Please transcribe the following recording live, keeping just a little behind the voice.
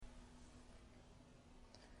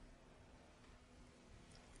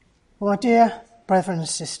My dear brethren and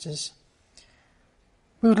sisters,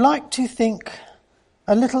 we would like to think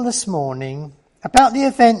a little this morning about the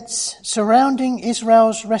events surrounding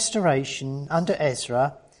Israel's restoration under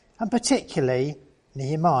Ezra, and particularly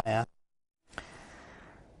Nehemiah.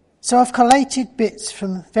 So I've collated bits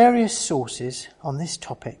from various sources on this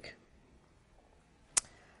topic.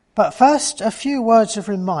 But first, a few words of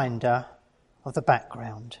reminder of the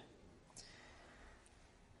background.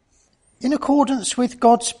 In accordance with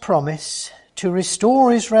God's promise to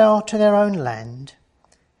restore Israel to their own land,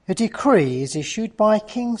 a decree is issued by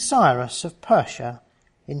King Cyrus of Persia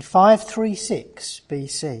in 536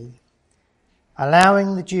 BC,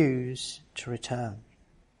 allowing the Jews to return.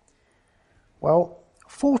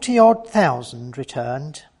 40-odd thousand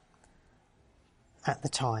returned at the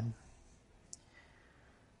time.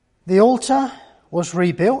 The altar was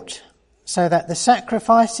rebuilt so that the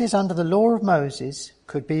sacrifices under the law of Moses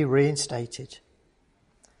could be reinstated.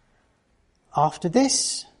 After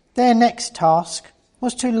this, their next task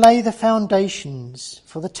was to lay the foundations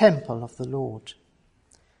for the temple of the Lord.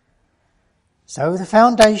 So the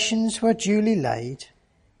foundations were duly laid,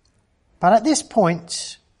 but at this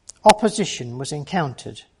point, opposition was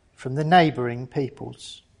encountered from the neighbouring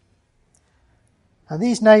peoples. And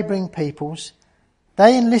these neighbouring peoples,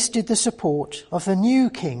 they enlisted the support of the new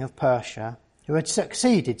king of Persia, who had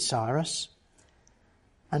succeeded Cyrus,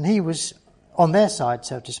 and he was on their side,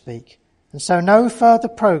 so to speak. And so no further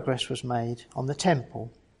progress was made on the temple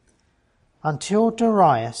until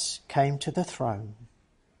Darius came to the throne.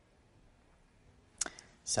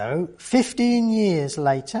 So 15 years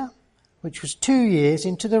later, which was 2 years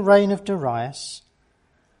into the reign of Darius,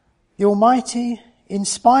 the Almighty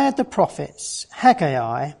inspired the prophets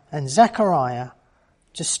Haggai and Zechariah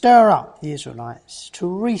to stir up the Israelites to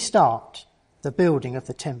restart the building of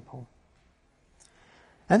the temple.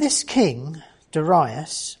 And this king,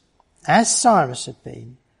 Darius, as Cyrus had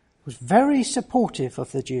been, was very supportive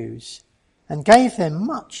of the Jews and gave them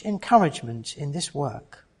much encouragement in this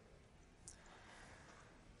work.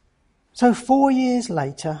 So 4 years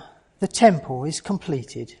later, the temple is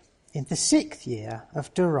completed in the 6th year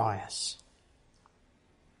of Darius.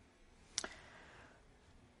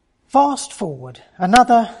 Fast forward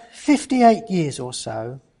another 58 years or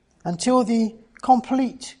so until the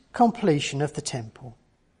complete completion of the temple.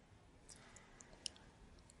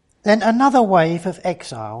 Then another wave of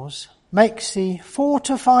exiles makes the 4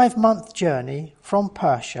 to 5 month journey from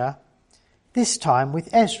Persia, this time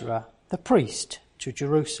with Ezra, the priest, to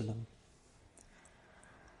Jerusalem.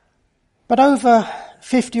 But over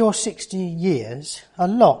 50 or 60 years, a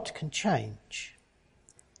lot can change.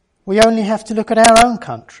 We only have to look at our own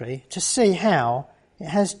country to see how it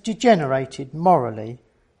has degenerated morally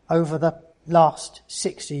over the last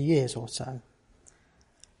 60 years or so.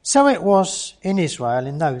 So it was in Israel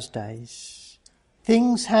in those days.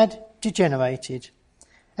 Things had degenerated,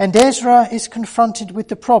 and Ezra is confronted with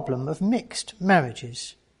the problem of mixed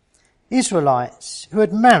marriages. Israelites who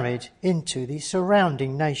had married into the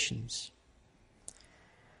surrounding nations.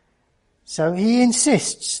 So he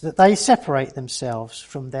insists that they separate themselves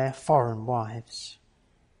from their foreign wives.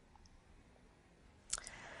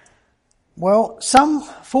 Some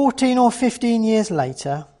 14 or 15 years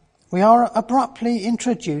later, we are abruptly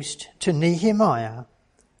introduced to Nehemiah,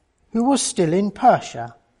 who was still in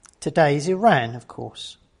Persia, today's Iran, of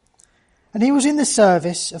course. And he was in the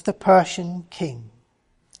service of the Persian king.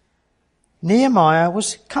 Nehemiah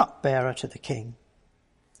was cupbearer to the king.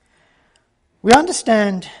 We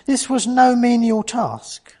understand this was no menial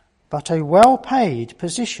task, but a well-paid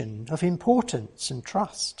position of importance and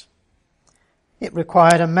trust. It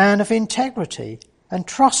required a man of integrity and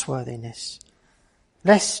trustworthiness,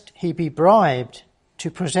 lest he be bribed to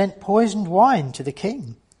present poisoned wine to the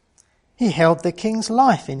king. He held the king's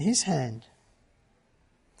life in his hand.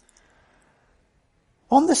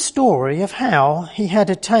 On the story of how he had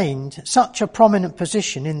attained such a prominent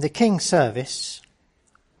position in the king's service,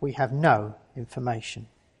 we have no information.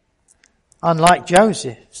 Unlike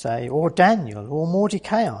Joseph, say, or Daniel, or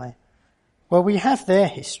Mordecai, where we have their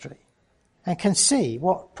history and can see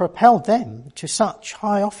what propelled them to such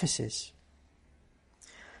high offices.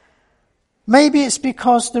 Maybe it's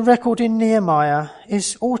because the record in Nehemiah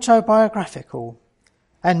is autobiographical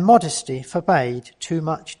and modesty forbade too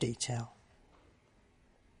much detail.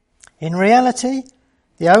 In reality,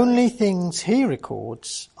 the only things he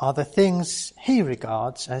records are the things he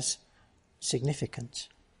regards as significant.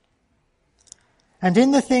 And in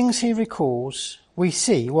the things he recalls, we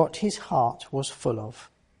see what his heart was full of.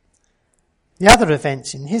 The other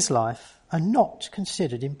events in his life are not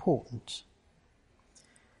considered important.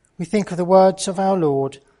 We think of the words of our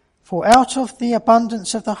Lord, For out of the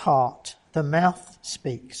abundance of the heart, the mouth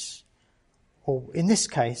speaks. Or in this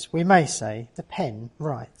case, we may say, the pen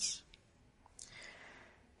writes.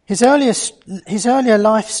 His earlier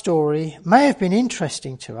life story may have been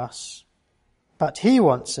interesting to us, but he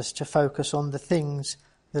wants us to focus on the things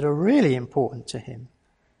that are really important to him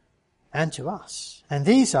and to us. And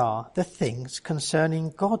these are the things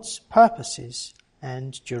concerning God's purposes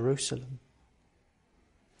and Jerusalem.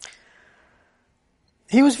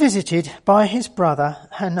 He was visited by his brother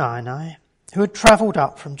Hanani, who had travelled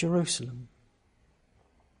up from Jerusalem.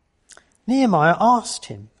 Nehemiah asked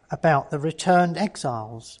him about the returned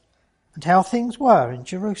exiles and how things were in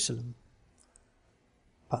Jerusalem.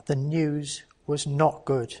 But the news was not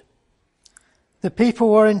good. The people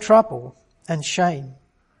were in trouble and shame.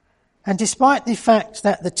 And despite the fact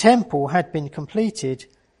that the temple had been completed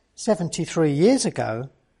 73 years ago,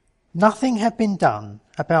 nothing had been done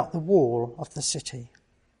about the wall of the city.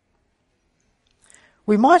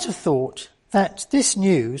 We might have thought that this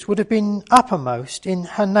news would have been uppermost in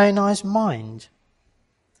Hanani's mind,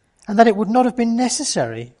 and that it would not have been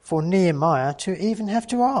necessary for Nehemiah to even have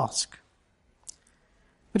to ask.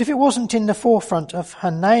 But if it wasn't in the forefront of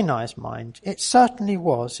Hanani's mind, it certainly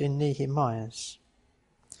was in Nehemiah's.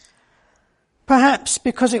 Perhaps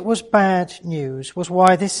because it was bad news was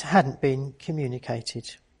why this hadn't been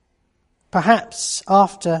communicated. Perhaps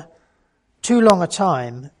after too long a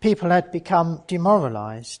time, people had become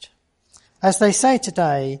demoralised. As they say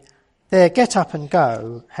today, their get up and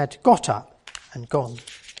go had got up and gone.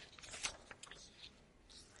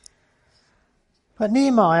 But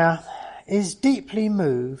Nehemiah is deeply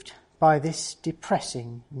moved by this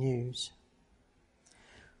depressing news.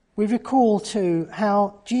 We recall too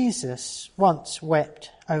how Jesus once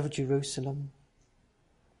wept over Jerusalem.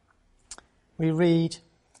 We read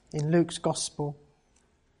in Luke's Gospel,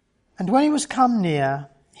 "And when he was come near,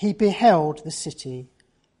 he beheld the city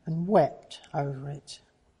and wept over it,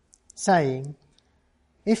 saying,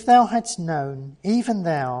 If thou hadst known, even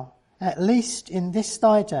thou, at least in this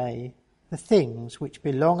thy day, the things which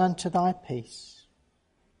belong unto thy peace."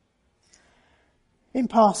 In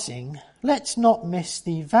passing, let's not miss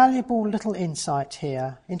the valuable little insight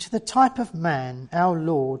here into the type of man our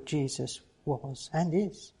Lord Jesus was and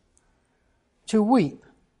is. To weep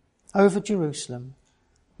over Jerusalem,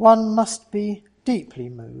 one must be deeply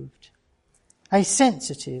moved, a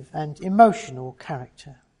sensitive and emotional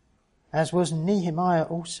character, as was Nehemiah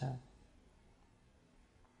also.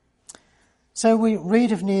 So we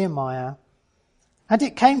read of Nehemiah, "And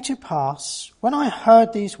it came to pass, when I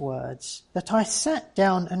heard these words, that I sat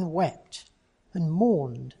down and wept, and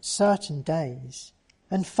mourned certain days,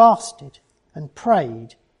 and fasted and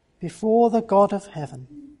prayed before the God of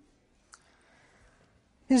heaven."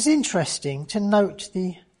 It is interesting to note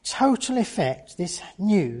the total effect this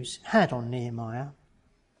news had on Nehemiah.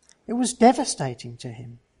 It was devastating to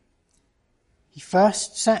him. He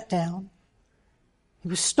first sat down. He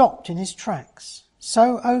was stopped in his tracks,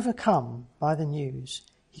 so overcome by the news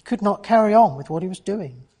he could not carry on with what he was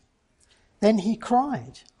doing. Then he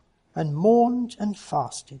cried and mourned and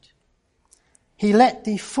fasted. He let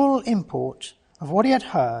the full import of what he had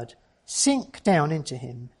heard sink down into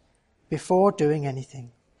him before doing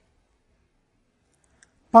anything.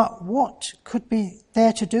 But what could be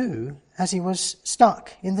there to do as he was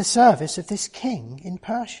stuck in the service of this king in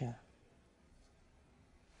Persia?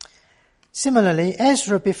 Similarly,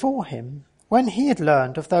 Ezra before him, when he had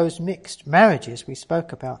learned of those mixed marriages we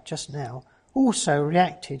spoke about just now, also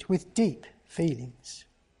reacted with deep feelings.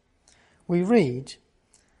 We read,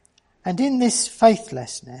 "And in this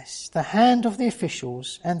faithlessness the hand of the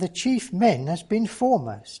officials and the chief men has been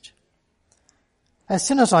foremost. As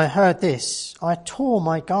soon as I heard this, I tore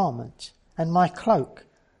my garment and my cloak,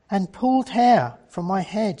 and pulled hair from my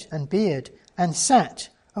head and beard, and sat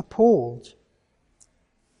appalled."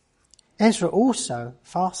 Ezra also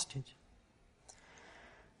fasted.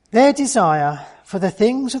 Their desire for the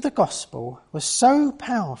things of the gospel was so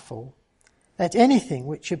powerful that anything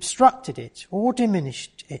which obstructed it or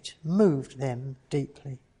diminished it moved them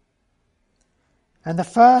deeply. And the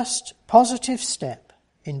first positive step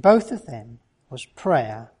in both of them was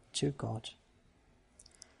prayer to God.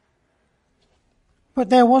 But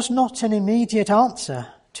there was not an immediate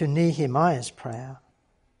answer to Nehemiah's prayer.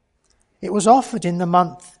 It was offered in the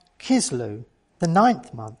month Kislew, the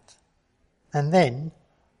 9th month, and then,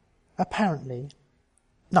 apparently,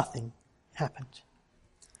 nothing happened.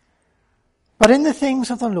 But in the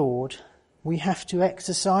things of the Lord, we have to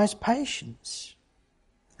exercise patience.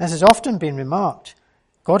 As has often been remarked,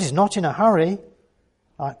 God is not in a hurry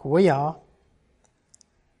like we are.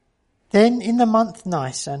 Then in the month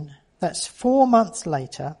Nisan, that's 4 months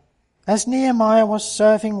later, As Nehemiah was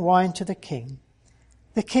serving wine to the king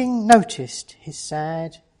noticed his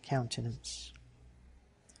sad countenance.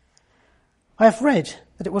 I have read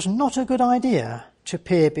that it was not a good idea to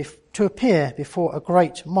appear before a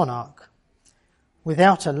great monarch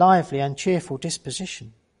without a lively and cheerful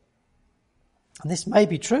disposition. And this may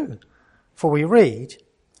be true, for we read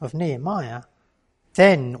of Nehemiah,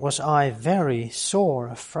 "Then was I very sore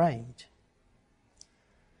afraid."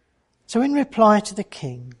 So in reply to the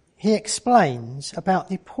king, he explains about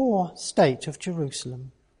the poor state of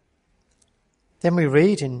Jerusalem. Then we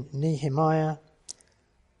read in Nehemiah,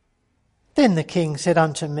 "Then the king said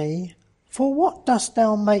unto me, For what dost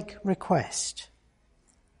thou make request?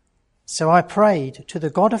 So I prayed to the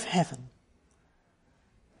God of heaven."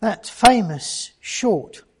 That famous,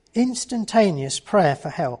 short, instantaneous prayer for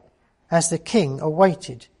help as the king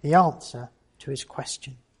awaited the answer to his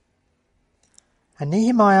question. And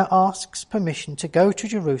Nehemiah asks permission to go to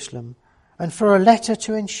Jerusalem and for a letter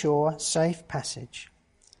to ensure safe passage.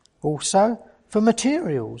 Also for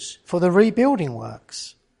materials for the rebuilding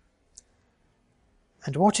works.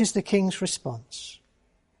 And what is the king's response?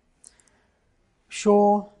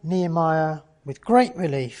 Sure, Nehemiah, with great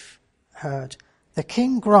relief, heard, "The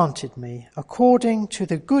king granted me according to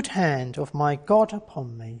the good hand of my God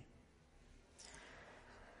upon me."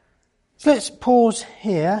 So let's pause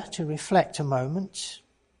here to reflect a moment.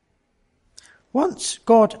 Once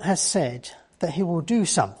God has said that he will do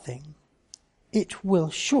something, it will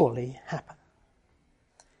surely happen.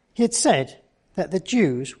 He had said that the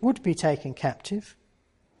Jews would be taken captive,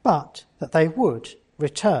 but that they would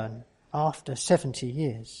return after 70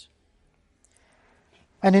 years.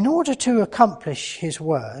 And in order to accomplish his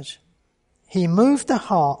word, he moved the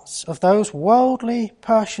hearts of those worldly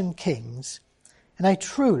Persian kings in a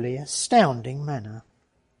truly astounding manner.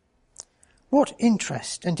 What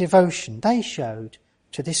interest and devotion they showed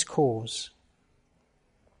to this cause.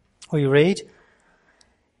 We read,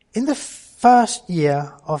 in the first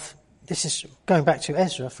year of, this is going back to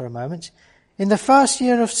Ezra for a moment, in the first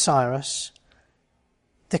year of Cyrus,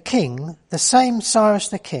 the king, the same Cyrus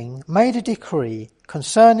the king, made a decree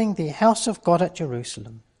concerning the house of God at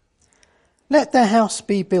Jerusalem. Let their house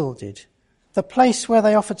be builded, the place where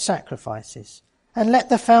they offered sacrifices, and let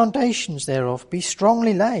the foundations thereof be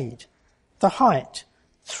strongly laid, the height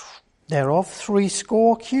thereof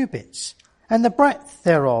 60 cubits, and the breadth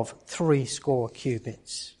thereof 60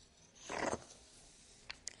 cubits.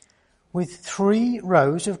 With 3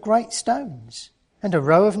 rows of great stones, and a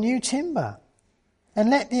row of new timber. And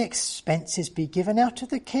let the expenses be given out of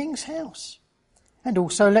the king's house. And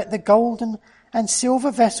also let the golden and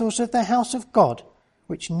silver vessels of the house of God,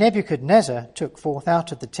 which Nebuchadnezzar took forth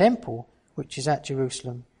out of the temple, which is at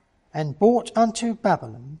Jerusalem, and brought unto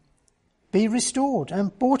Babylon, be restored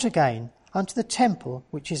and brought again unto the temple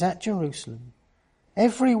which is at Jerusalem,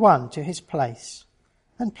 every one to his place,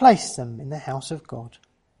 and place them in the house of God.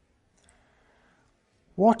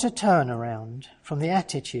 What a turnaround from the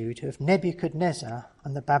attitude of Nebuchadnezzar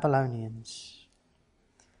and the Babylonians.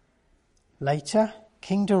 Later,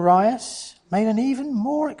 King Darius made an even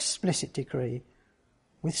more explicit decree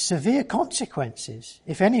with severe consequences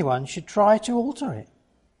if anyone should try to alter it.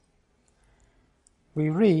 We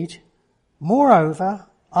read, "Moreover,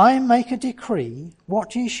 I make a decree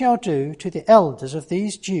what ye shall do to the elders of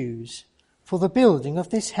these Jews for the building of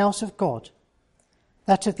this house of God,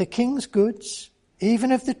 that of the king's goods,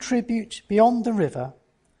 even of the tribute beyond the river,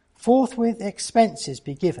 forthwith expenses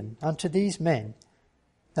be given unto these men,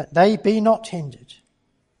 that they be not hindered.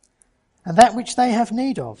 And that which they have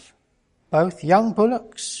need of, both young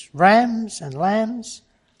bullocks, rams, and lambs,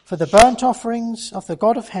 for the burnt offerings of the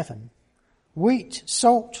God of heaven, wheat,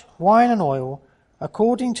 salt, wine, and oil,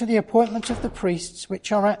 according to the appointment of the priests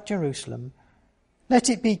which are at Jerusalem,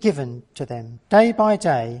 let it be given to them day by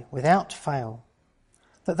day without fail,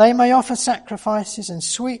 that they may offer sacrifices and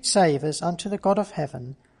sweet savours unto the God of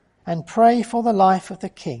heaven, and pray for the life of the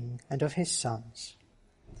king and of his sons.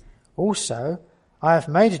 Also, I have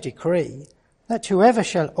made a decree that whoever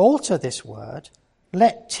shall alter this word,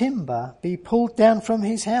 let timber be pulled down from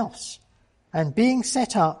his house, and being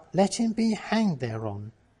set up, let him be hanged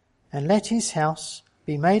thereon, and let his house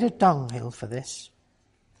be made a dunghill for this.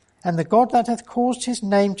 And the God that hath caused his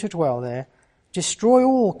name to dwell there, destroy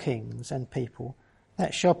all kings and people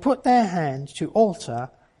that shall put their hand to alter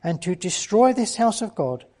and to destroy this house of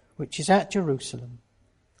God, which is at Jerusalem.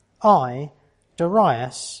 I,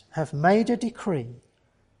 Darius, have made a decree.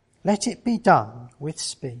 Let it be done with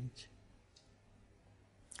speed."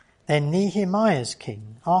 Then Nehemiah's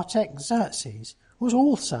king, Artaxerxes, was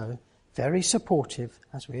also very supportive,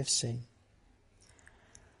 as we have seen.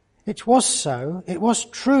 It was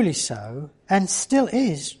truly so, and still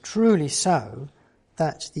is truly so,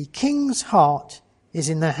 that the king's heart is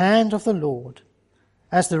in the hand of the Lord.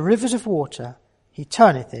 As the rivers of water, he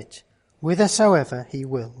turneth it whithersoever he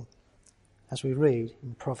will, as we read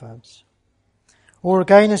in Proverbs. Or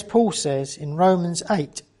again, as Paul says in Romans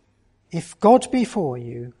 8, if God be for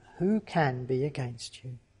you, who can be against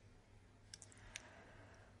you?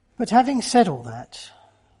 But having said all that,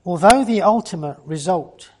 although the ultimate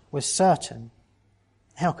result was certain,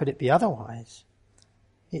 how could it be otherwise?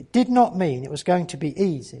 It did not mean it was going to be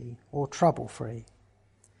easy or trouble-free.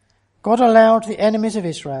 God allowed the enemies of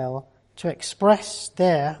Israel to express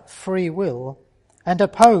their free will and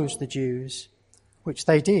oppose the Jews, which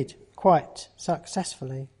they did quite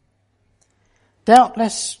successfully.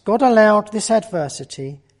 Doubtless, God allowed this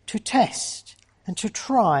adversity to test and to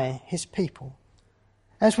try his people,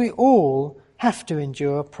 as we all have to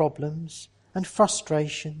endure problems and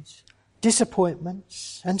frustrations,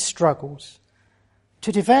 disappointments and struggles,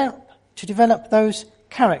 to develop those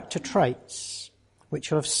character traits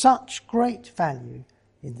which are of such great value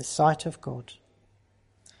in the sight of God.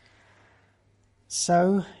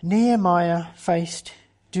 So Nehemiah faced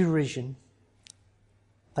derision.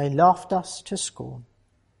 They laughed us to scorn.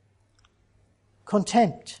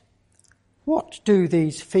 Contempt. What do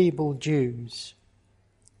these feeble Jews?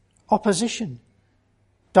 Opposition.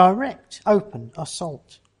 Direct, open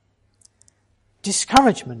assault.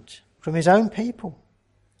 Discouragement from his own people.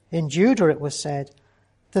 In Judah it was said,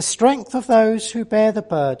 the strength of those who bear the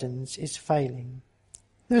burdens is failing.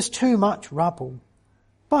 There is too much rubble.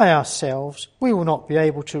 By ourselves we will not be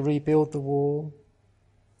able to rebuild the wall.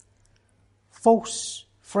 False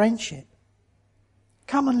friendship.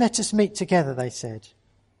 Come and let us meet together, they said.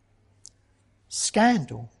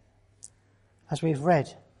 Scandal, as we've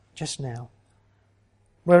read just now,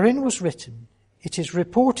 wherein was written, it is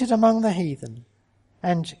reported among the heathen,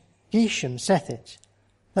 and Geshem saith it,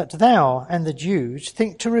 that thou and the Jews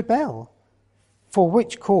think to rebel, for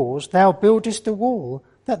which cause thou buildest the wall,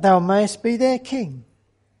 that thou mayest be their king.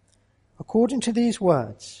 According to these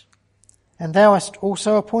words, and thou hast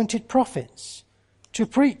also appointed prophets to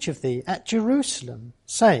preach of thee at Jerusalem,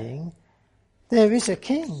 saying, there is a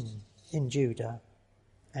king in Judah,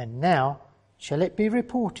 and now shall it be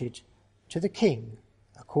reported to the king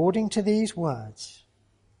according to these words.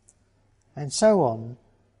 And so on,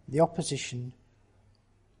 the opposition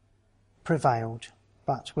prevailed,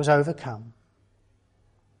 but was overcome.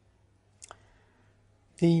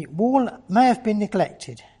 The wall may have been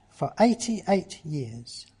neglected for 88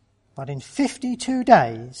 years, but in 52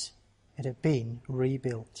 days it had been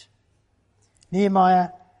rebuilt. Nehemiah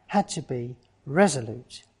had to be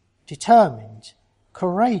resolute, determined,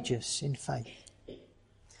 courageous in faith.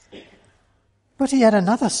 But he had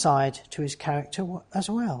another side to his character as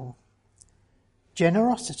well.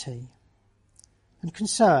 Generosity and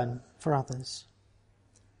concern for others.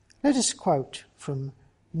 Let us quote from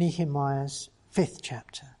Nehemiah's 5th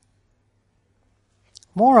chapter.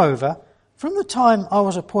 Moreover, from the time I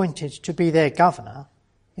was appointed to be their governor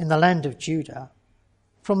in the land of Judah,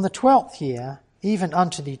 from the 12th year even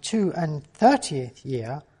unto the 32nd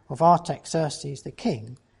year of Artaxerxes the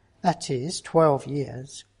king, that is, 12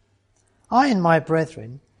 years, I and my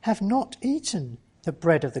brethren have not eaten the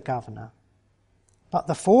bread of the governor. But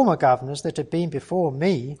the former governors that had been before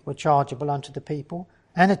me were chargeable unto the people,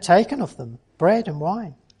 and had taken of them bread and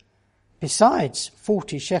wine, besides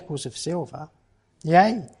 40 shekels of silver.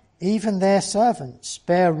 Yea, even their servants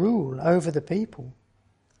bear rule over the people.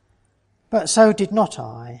 But so did not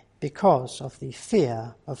I, because of the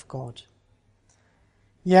fear of God.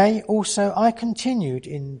 Yea, also I continued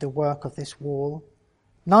in the work of this wall,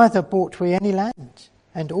 neither bought we any land,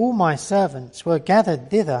 and all my servants were gathered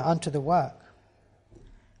thither unto the work.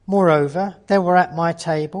 Moreover, there were at my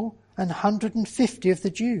table 150 of the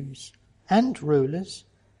Jews, and rulers,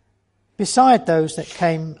 beside those that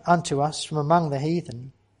came unto us from among the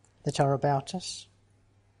heathen that are about us.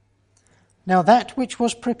 Now that which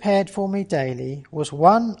was prepared for me daily was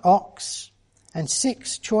 1 ox and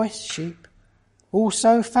 6 choice sheep,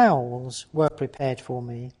 also fowls were prepared for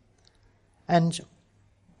me, and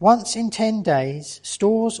once in 10 days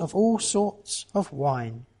stores of all sorts of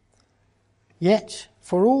wine. Yet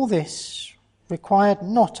for all this required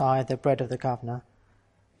not I the bread of the governor,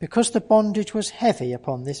 because the bondage was heavy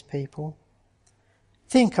upon this people.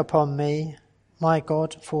 Think upon me, my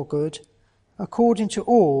God, for good, according to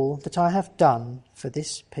all that I have done for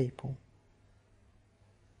this people.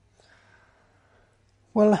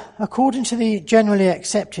 Well, according to the generally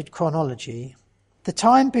accepted chronology, the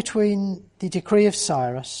time between the decree of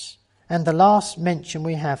Cyrus and the last mention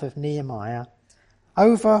we have of Nehemiah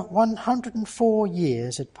over 104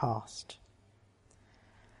 years had passed.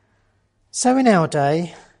 So in our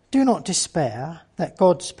day, do not despair that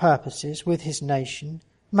God's purposes with his nation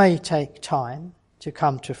may take time to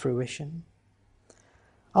come to fruition.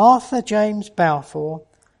 Arthur James Balfour,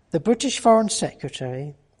 the British Foreign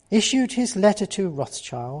Secretary, issued his letter to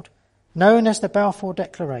Rothschild, known as the Balfour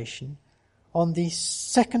Declaration, on the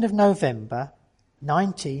 2nd of November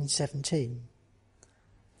 1917.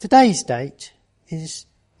 Today's date is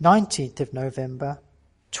 19th of November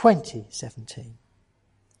 2017.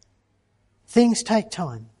 Things take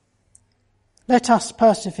time. Let us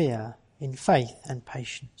persevere in faith and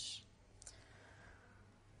patience.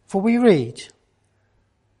 For we read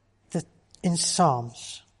in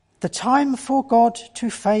Psalms, "The time for God to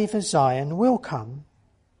favour Zion will come.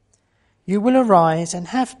 You will arise and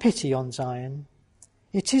have pity on Zion.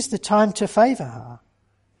 It is the time to favour her.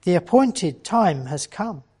 The appointed time has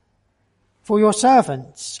come. For your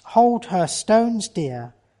servants hold her stones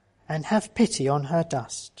dear and have pity on her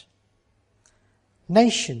dust.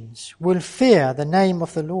 Nations will fear the name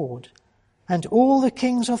of the Lord, and all the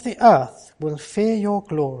kings of the earth will fear your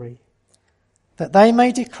glory, that they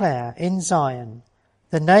may declare in Zion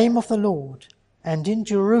the name of the Lord, and in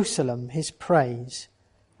Jerusalem his praise,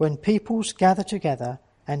 when peoples gather together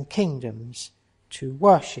and kingdoms to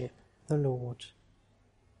worship the Lord."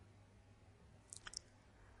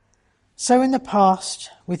 So in the past,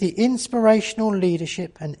 with the inspirational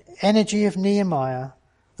leadership and energy of Nehemiah,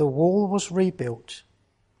 the wall was rebuilt.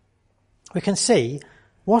 We can see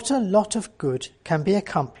what a lot of good can be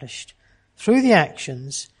accomplished through the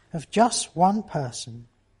actions of just one person.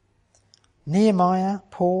 Nehemiah,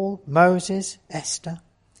 Paul, Moses, Esther.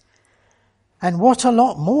 And what a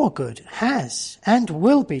lot more good has and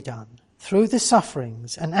will be done through the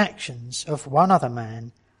sufferings and actions of one other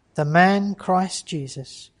man, the man Christ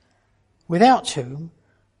Jesus, without whom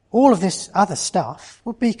all of this other stuff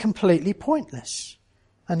would be completely pointless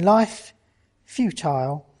and life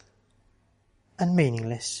futile and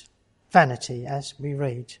meaningless, vanity as we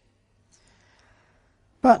read.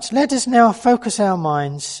 But let us now focus our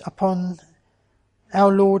minds upon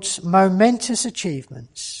our Lord's momentous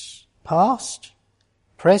achievements, past,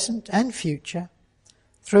 present and future,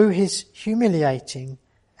 through his humiliating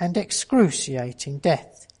and excruciating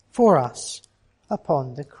death for us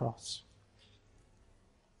upon the cross.